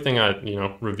stuff. Everything I,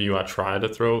 review, I try to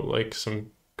throw like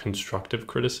some constructive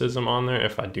criticism on there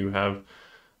if I do have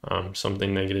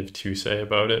something negative to say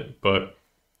about it. But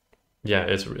yeah,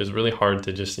 it's really hard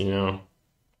to just,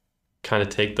 kind of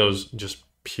take those just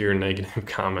pure negative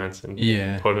comments and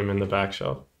Yeah. put them in the back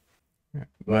shelf.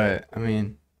 But I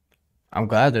mean, I'm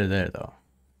glad they're there though,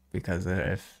 because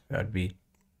if I'd be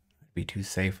too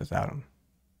safe without them.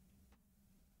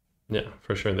 Yeah,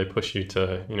 for sure. They push you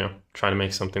to, try to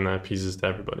make something that appeases to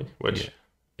everybody, which Yeah.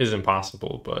 is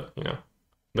impossible, but, the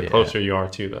Yeah. closer you are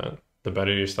to that, the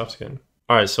better your stuff's getting.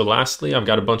 All right, so lastly, I've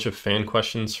got a bunch of fan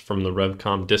questions from the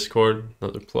RevCom Discord,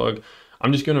 another plug.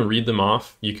 I'm just gonna read them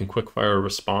off. You can quick fire a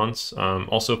response.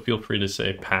 Also, feel free to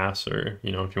say pass, or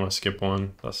if you want to skip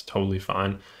one, that's totally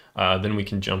fine. Then we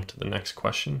can jump to the next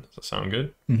question. Does that sound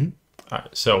good? Mm-hmm. All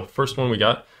right. So first one we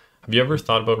got. Have you ever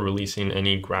thought about releasing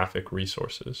any graphic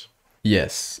resources?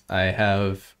 Yes, I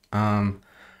have. I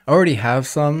already have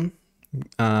some.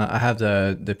 I have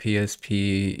the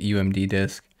PSP UMD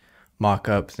disc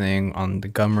mock-up thing on the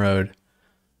Gumroad.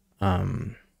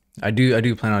 Um, I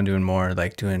do plan on doing more,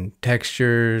 like doing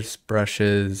textures,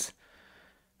 brushes,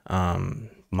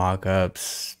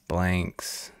 mock-ups,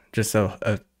 blanks. Just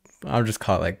I'll just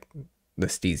call it like the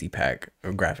Steezy pack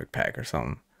or graphic pack or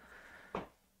something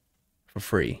for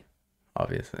free,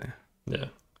 obviously. Yeah,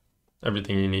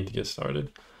 everything you need to get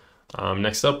started.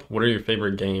 Next up, what are your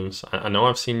favorite games? I know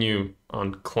I've seen you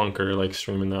on Clunker, like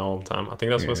streaming that all the time. I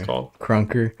think that's what it's Yeah. called.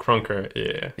 Crunker. Crunker,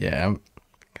 yeah. Yeah, I'm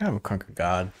kind of a Crunker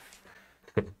god.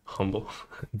 Humble.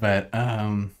 But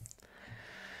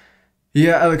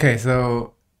yeah, okay,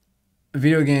 so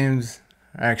video games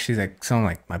are actually like some of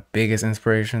like my biggest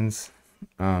inspirations.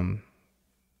 Um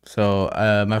so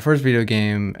my first video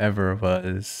game ever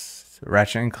was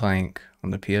Ratchet and Clank on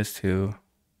the PS2.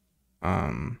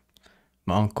 Um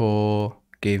my uncle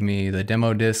gave me the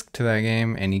demo disc to that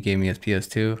game and he gave me his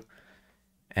PS2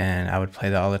 and I would play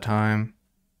that all the time.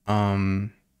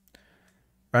 Um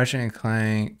Ratchet and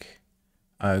Clank,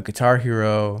 Guitar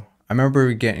Hero. I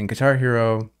remember getting Guitar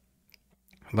Hero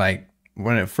like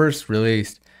when it first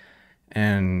released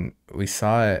and we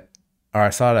saw it, or I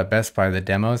saw it at Best Buy, the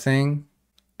demo thing,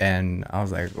 and I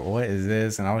was like, what is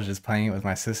this? And I was just playing it with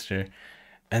my sister.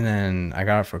 And then I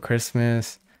got it for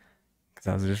Christmas because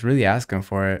I was just really asking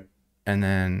for it. And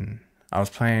then I was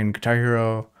playing Guitar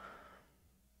Hero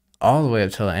all the way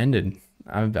up till it ended.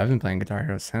 I've been playing Guitar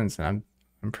Hero since, and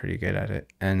I'm pretty good at it.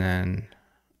 And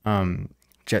then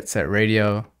Jet Set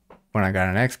Radio when I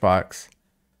got an Xbox.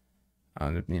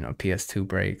 PS2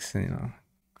 breaks,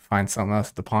 find something else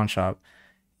at the pawn shop.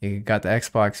 You got the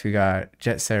Xbox, we got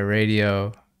Jet Set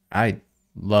Radio. I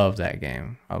love that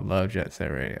game. I love Jet Set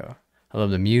Radio. I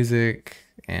love the music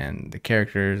and the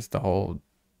characters, the whole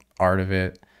art of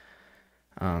it.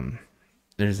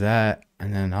 There's that,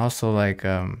 and then also like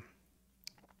a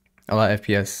lot of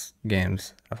FPS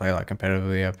games. I play a lot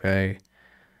competitively. I play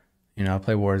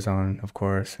Warzone, of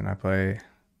course, and I play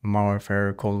Modern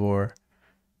Warfare, Cold War.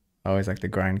 I always like to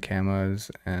grind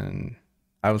camas, and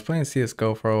I was playing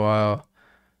CS:GO for a while.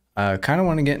 I kind of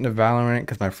want to get into Valorant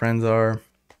because my friends are,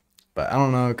 but I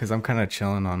don't know because I'm kind of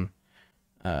chilling on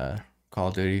Call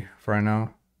of Duty for right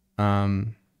now.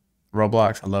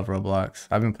 Roblox, I love Roblox.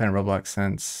 I've been playing Roblox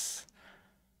since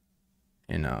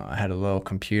I had a little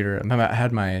computer. I remember I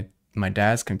had my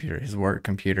dad's computer, his work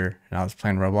computer, and I was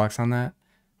playing Roblox on that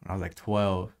when I was like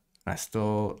 12. And I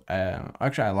still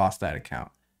actually I lost that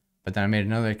account. But then I made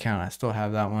another account. I still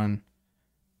have that one.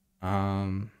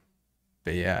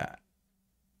 But yeah,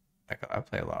 I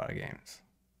play a lot of games.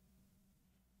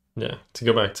 Yeah. To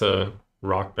go back to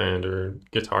Rock Band or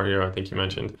Guitar Hero, I think you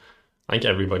mentioned. I think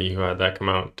everybody who had that come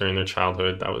out during their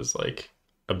childhood, that was like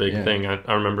a big Yeah. thing.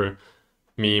 I remember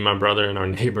me, my brother, and our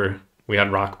neighbor, we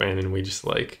had Rock Band and we just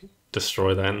like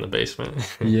destroy that in the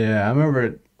basement. Yeah, I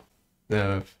remember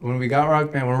when we got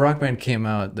Rock Band, when Rock Band came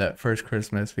out that first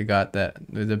Christmas, we got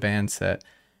the band set,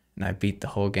 and I beat the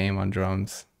whole game on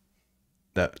drums.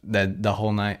 That the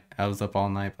whole night, I was up all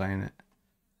night playing it.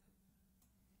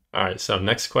 All right, so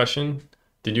next question.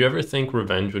 Did you ever think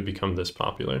Revenge would become this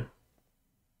popular?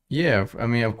 Yeah, I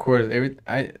mean, of course,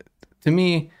 to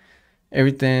me,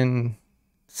 everything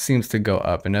seems to go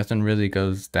up, and nothing really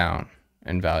goes down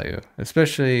in value,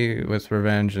 especially with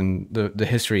Revenge and the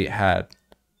history it had,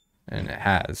 and it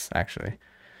has actually.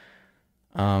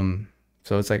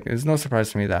 So it's like it's no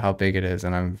surprise to me that how big it is,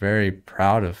 and I'm very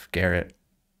proud of Garrett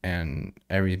and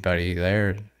everybody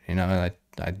there.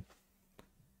 I'm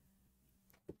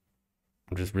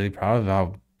just really proud of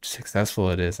how successful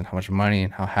it is and how much money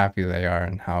and how happy they are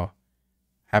and how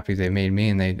happy they made me.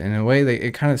 And they, in a way,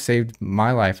 it kind of saved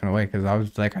my life in a way because I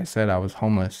was, like I said, I was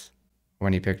homeless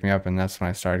when he picked me up, and that's when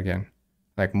I started getting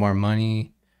like more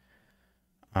money.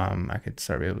 I could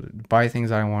start be able to buy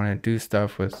things I wanted, do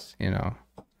stuff with,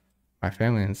 my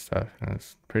family and stuff. And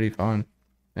it's pretty fun.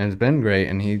 And it's been great.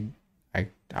 And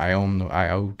I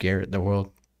owe Garrett the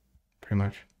world pretty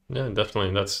much. Yeah,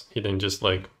 definitely. He didn't just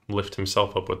like lift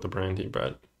himself up with the brand, he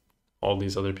brought all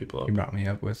these other people He up. brought me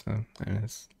up with him, and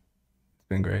it's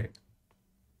been great.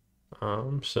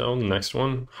 So next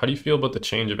one, how do you feel about the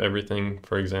change of everything?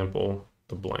 For example,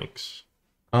 the blanks.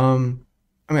 I mean,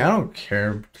 I don't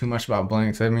care too much about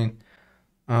blanks. I mean,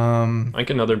 I think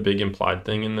another big implied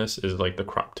thing in this is like the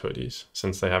cropped hoodies,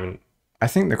 since they haven't I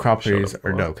think the crop showed hoodies up a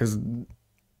are lot. dope because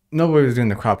nobody was doing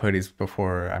the crop hoodies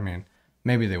before. I mean,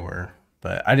 maybe they were,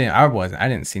 but I didn't. I wasn't. I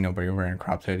didn't see nobody wearing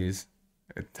crop hoodies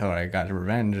until I got to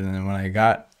Revenge, and then when I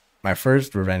got my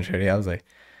first Revenge hoodie, I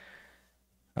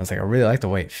really like the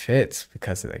way it fits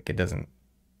because like it doesn't,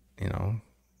 you know,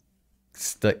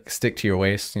 stick to your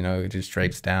waist. You know, it just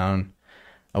drapes down.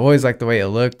 I've always liked the way it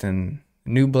looked, and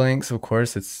new blanks, of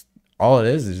course, it's all it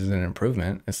is just an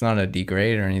improvement. It's not a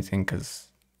degrade or anything because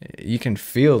you can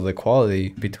feel the quality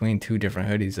between two different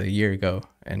hoodies a year ago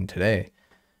and today,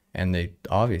 and they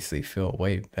obviously feel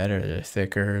way better. They're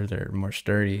thicker, they're more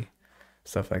sturdy,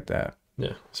 stuff like that.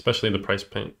 Yeah, especially the price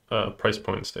point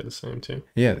stay the same too.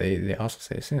 Yeah, they also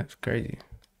say the same. It's crazy.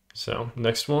 So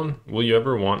next one, will you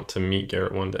ever want to meet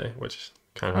Garrett one day? Which is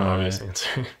kind of an Uh, obvious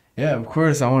answer. yeah, of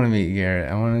course I want to meet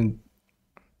Garrett.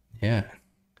 Yeah,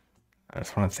 I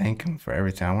just want to thank him for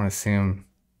everything. I want to see him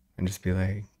and just be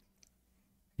like,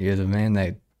 "You're the man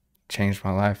that changed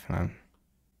my life," and I'm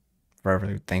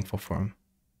forever thankful for him.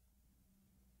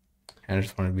 And I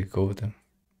just want to be cool with him.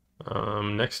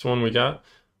 Next one we got,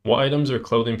 what items or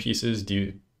clothing pieces do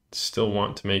you still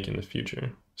want to make in the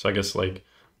future? So I guess like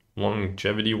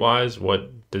longevity wise,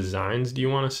 what designs do you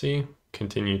want to see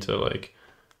continue to like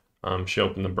show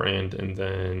up in the brand, and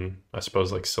then I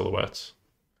suppose like silhouettes.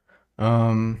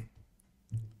 Um,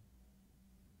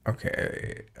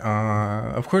 okay.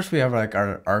 Of course we have like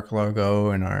our arc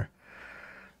logo and our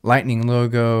lightning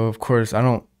logo. Of course, I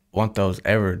don't want those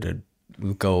ever to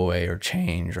go away or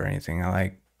change or anything.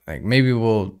 I like maybe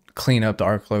we'll clean up the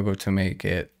arc logo to make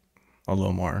it a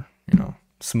little more,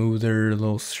 smoother, a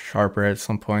little sharper at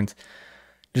some points.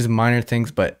 Just minor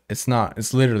things, but it's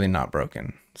literally not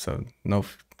broken. So no,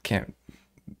 can't,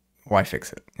 why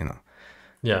fix it?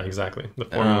 Yeah, exactly. The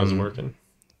formula's Um, working.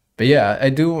 but yeah, I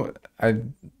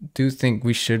do think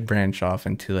we should branch off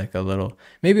into like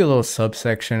maybe a little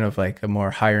subsection of like a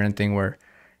more higher end thing where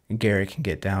Gary can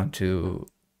get down to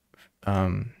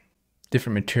um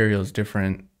different materials,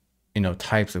 different,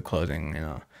 types of clothing.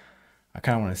 I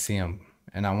kind of want to see him,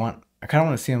 and I kind of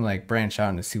want to see him like branch out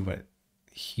and to see what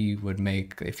he would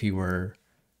make if he were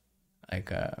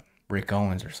like Rick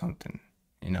Owens or something.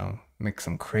 Make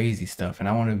some crazy stuff, and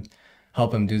I want to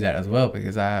help him do that as well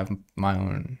because I have my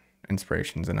own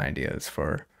inspirations and ideas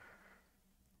for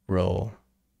real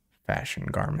fashion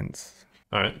garments.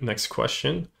 All right, next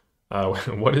question.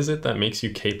 What is it that makes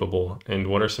you capable, and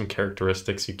what are some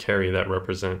characteristics you carry that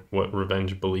represent what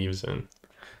Revenge believes in?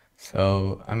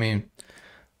 So, I mean,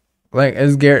 like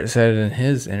as Garrett said in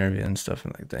his interview and stuff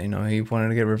like that, he wanted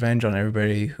to get revenge on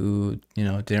everybody who,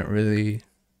 didn't really,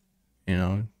 you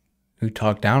know, who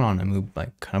talked down on him, who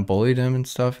like kind of bullied him and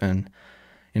stuff. And,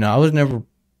 I was never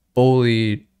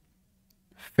bullied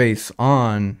face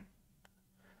on,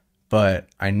 but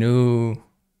I knew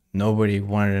nobody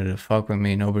wanted to fuck with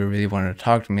me. Nobody really wanted to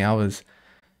talk to me.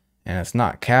 And it's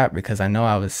not cap because I know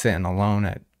I was sitting alone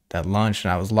at that lunch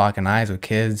and I was locking eyes with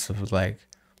kids. So it was like,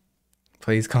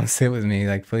 please come sit with me.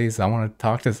 Like, please, I want to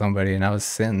talk to somebody. And I was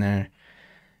sitting there.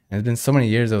 And it's been so many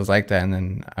years it was like that. And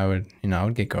then I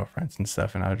would get girlfriends and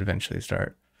stuff, and I would eventually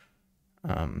start,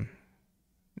 um,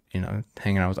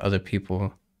 hanging out with other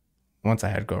people once I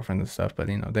had girlfriends and stuff. But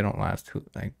they don't last too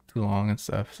long and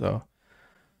stuff. So,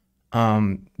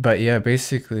 but yeah,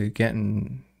 basically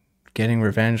getting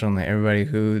revenge on like everybody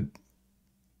who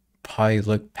probably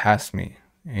looked past me.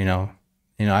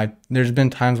 I there's been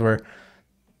times where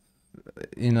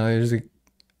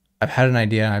I've had an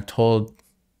idea and I've told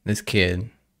this kid,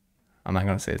 I'm not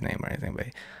gonna say his name or anything, but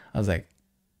I was like,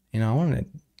 I want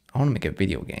to make a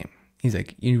video game. He's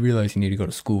like, you realize you need to go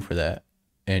to school for that,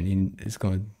 and it's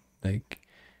going to like,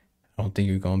 I don't think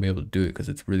you're gonna be able to do it because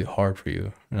it's really hard for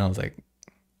you. And I was like,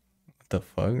 what the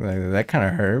fuck? Like that kind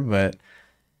of hurt,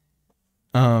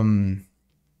 um,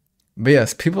 but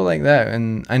yes, people like that,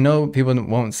 and I know people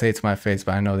won't say it to my face,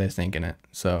 but I know they're thinking it.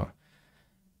 So,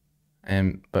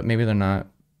 but maybe they're not,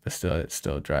 but still, it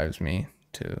still drives me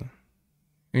to,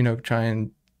 try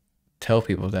and tell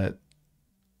people that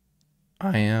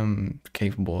I am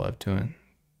capable of doing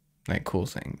like cool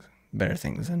things, better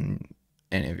things than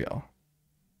any of y'all.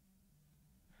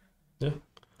 Yeah.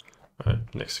 All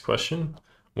right, next question.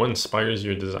 What inspires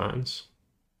your designs?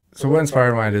 So what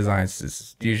inspired my designs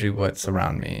is usually what's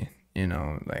around me,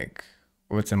 like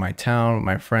what's in my town, what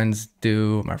my friends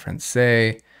do, what my friends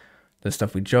say, the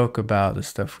stuff we joke about, the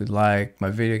stuff we like, my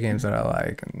video games that I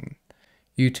like, and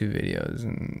YouTube videos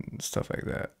and stuff like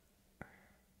that.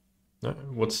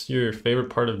 What's your favorite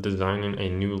part of designing a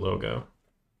new logo?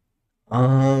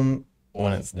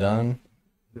 When it's done,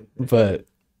 but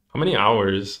How many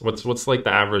hours? What's like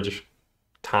the average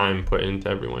time put into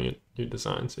every one your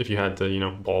designs? If you had to,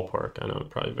 ballpark, I know it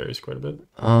probably varies quite a bit.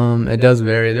 It does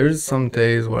vary. There's some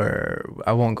days where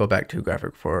I won't go back to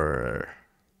graphic for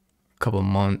a couple of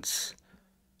months,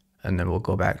 and then we'll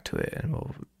go back to it and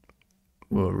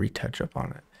we'll retouch up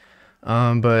on it.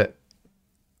 But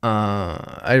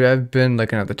I've been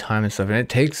looking at the time and stuff, and it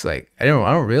takes like I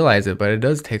don't realize it, but it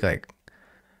does take like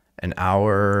an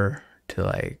hour to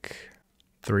like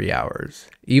 3 hours,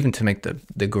 even to make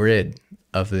the grid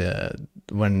of the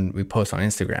when we post on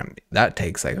Instagram. That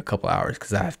takes like a couple hours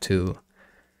because I have to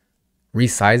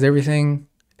resize everything,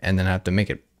 and then I have to make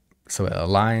it so it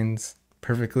aligns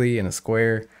perfectly in a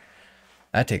square.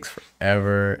 That takes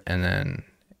forever, and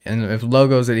if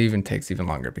logos, it even takes even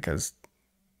longer because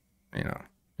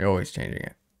you're always changing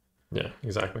it. Yeah,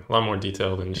 exactly. A lot more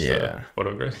detailed than just a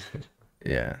photo grid.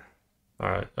 Yeah. All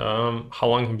right. How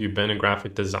long have you been a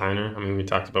graphic designer? I mean, we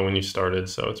talked about when you started,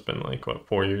 so it's been like what,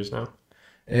 4 years now?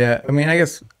 Yeah, I mean, I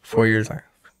guess 4 years, like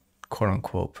quote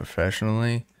unquote,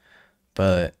 professionally,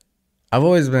 but I've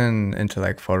always been into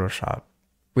like Photoshop.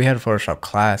 We had a Photoshop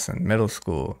class in middle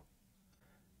school,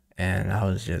 and I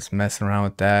was just messing around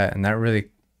with that, and that really,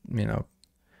 you know,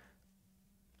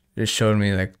 just showed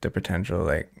me like the potential,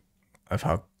 like of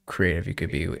how creative you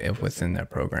could be within that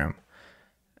program.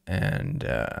 And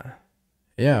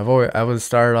yeah, I was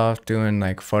started off doing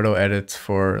like photo edits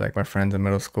for like my friends in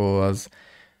middle school.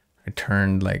 I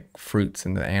turned like fruits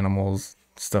into animals,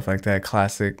 stuff like that,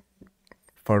 classic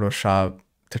Photoshop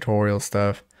tutorial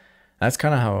stuff. That's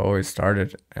kind of how I always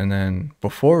started. And then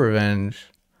before Revenge,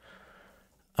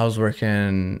 I was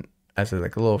working as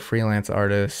like a little freelance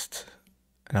artist,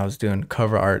 and I was doing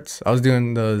cover arts. I was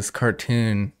doing those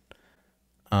cartoon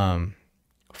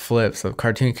flips of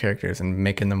cartoon characters and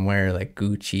making them wear like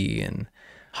Gucci and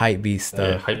Hypebeast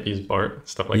Yeah, stuff. Hypebeast Bart,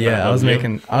 stuff like that. Yeah, That was you.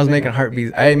 I was making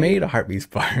Heartbeats. I made a Heartbeats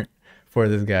bar for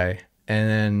this guy, and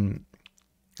then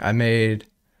I made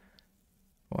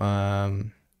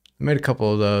a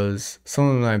couple of those. Some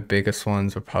of my biggest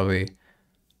ones were probably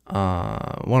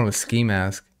one was Ski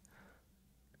Mask,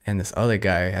 and this other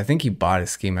guy. I think he bought a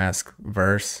Ski Mask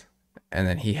verse, and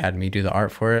then he had me do the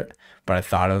art for it. But I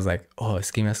thought I was like, oh, is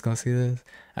Ski Mask gonna see this?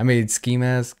 I made Ski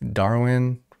Mask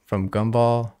Darwin from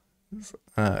Gumball's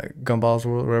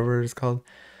World, whatever it's called.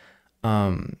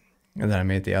 And then I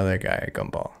made the other guy a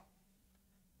Gumball,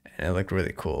 and it looked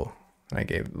really cool. And I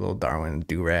gave little Darwin a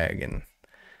do rag and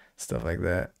stuff like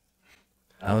that.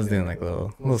 I was doing like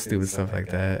little stupid stuff like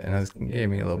that, and it gave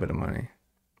me a little bit of money.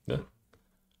 Yeah.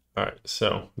 All right.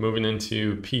 So moving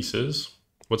into pieces,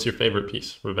 what's your favorite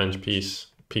piece? Revenge piece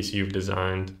you've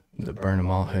designed? The Burn 'Em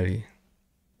All hoodie.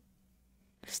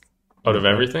 Out of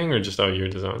everything, or just out of your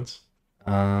designs?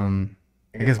 I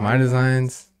guess my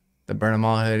designs, the Burn 'Em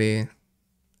All hoodie,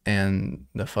 and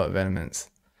the Foot Venoments,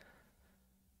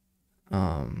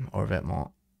 or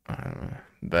Vetmont. I don't know,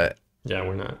 but Yeah,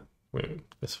 we're not.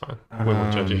 It's fine. We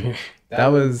won't judge you here. that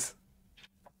was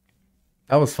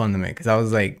fun to make because that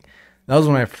was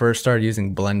when I first started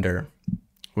using Blender.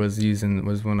 Was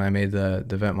when I made the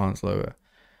Vetmont's logo.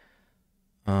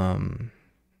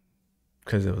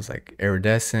 Because it was like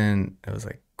iridescent, it was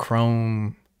like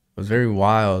chrome, it was very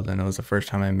wild, and it was the first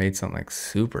time I made something like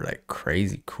super like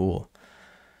crazy cool.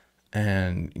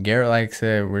 And Garrett likes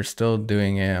it. We're still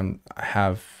doing it. I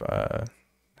have a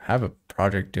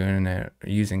project doing it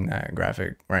using that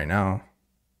graphic right now.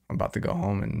 I'm about to go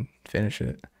home and finish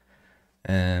it.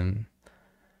 And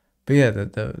but yeah,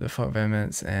 the Fuck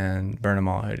Vehemence and Burn 'Em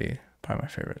All hoodie, probably my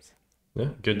favorites. Yeah,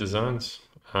 good designs.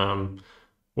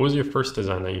 What was your first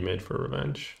design that you made for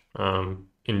Revenge?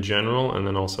 In general, and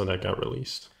then also that got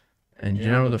released. In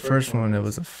general, the first one, it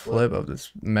was a flip of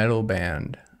this metal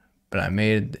band, but I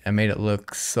made it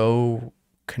look so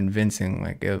convincing,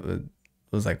 like it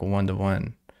was like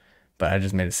 1-to-1. But I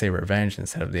just made it say Revenge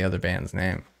instead of the other band's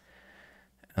name.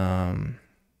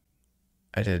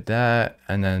 I did that,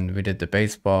 and then we did the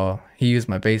baseball. He used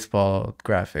my baseball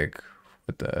graphic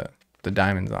with the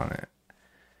diamonds on it,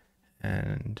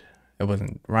 and it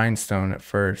wasn't rhinestone at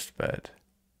first, but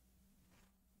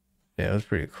yeah, it was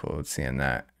pretty cool seeing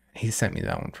that. He sent me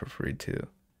that one for free too.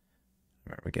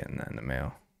 I remember getting that in the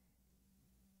mail.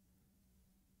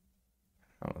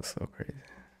 That was so crazy.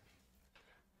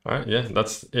 All right, yeah,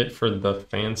 that's it for the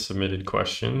fan submitted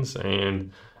questions,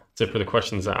 and that's it for the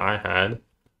questions that I had.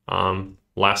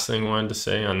 Last thing I wanted to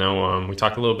say, I know we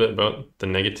talked a little bit about the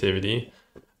negativity,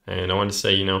 and I wanted to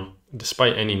say,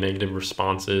 despite any negative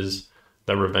responses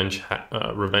that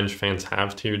Revenge fans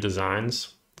have to your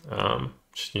designs,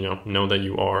 just, know that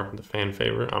you are the fan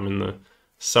favorite. I'm in the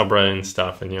subreddit and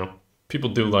stuff, and people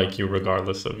do like you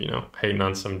regardless of hating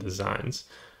on some designs.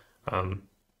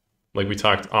 like we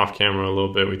talked off camera a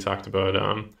little bit. We talked about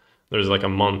there was like a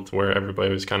month where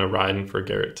everybody was kind of riding for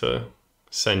Garrett to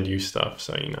send you stuff.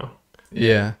 So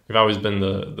Yeah. you've always been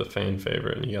the fan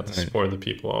favorite, and you got the Right. support of the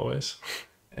people always.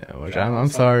 Yeah, which I'm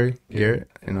sorry, Garrett.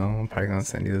 You know, I'm probably gonna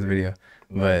send you this video,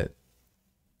 but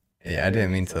yeah, I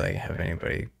didn't mean to like have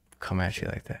anybody come at you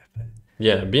like that.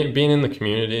 Yeah, being in the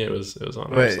community, it was on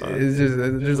our But side. it's just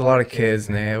there's a lot of kids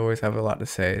and they always have a lot to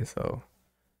say, so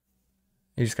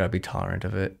you just gotta be tolerant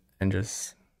of it and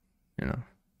just you know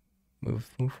move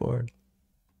forward.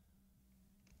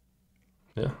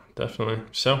 Yeah, definitely.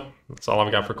 So that's all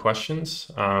I've got for questions.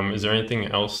 Is there anything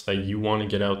else that you want to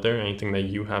get out there? Anything that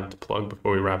you have to plug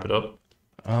before we wrap it up?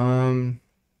 Um,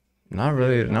 not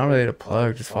really to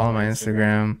plug. Just follow my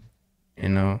Instagram. You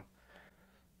know,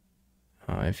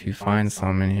 if you find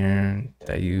some in here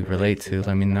that you relate to,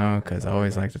 let me know. Cause I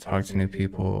always like to talk to new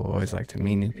people. Always like to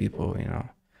meet new people. You know,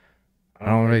 I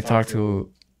don't really talk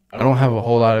to. I don't have a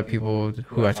whole lot of people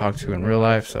who I talk to in real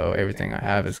life, so everything I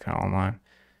have is kind of online.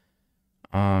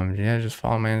 Yeah, just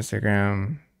follow my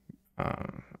Instagram.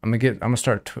 I'm gonna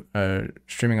start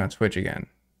streaming on Twitch again,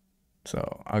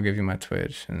 so I'll give you my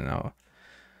Twitch, and I'll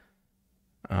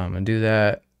and do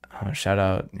that. Shout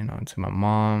out, to my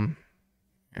mom.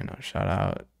 Shout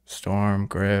out Storm,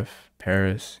 Griff,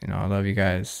 Paris. I love you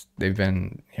guys. They've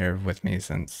been here with me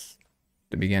since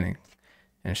the beginning.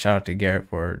 And shout out to Garrett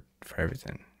for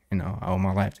everything. I owe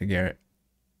my life to Garrett,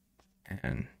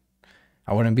 and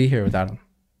I wouldn't be here without him.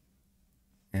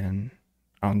 And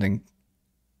I don't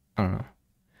know.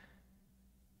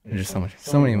 There's just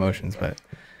so many emotions, but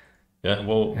Yeah,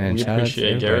 well, and we shout out to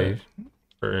appreciate everybody.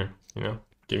 Garrett for,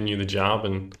 giving you the job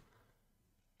and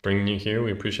bringing you here.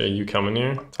 We appreciate you coming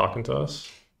here, talking to us.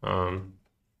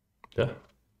 Yeah.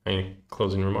 Any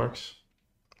closing remarks?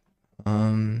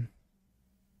 Um,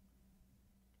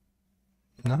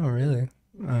 Not really.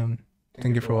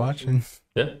 Thank you for watching.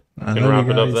 Yeah. I Gonna love wrap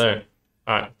you it up guys. there.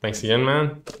 All right. Thanks again,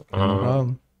 man. No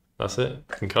problem. That's it.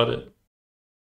 Can cut it.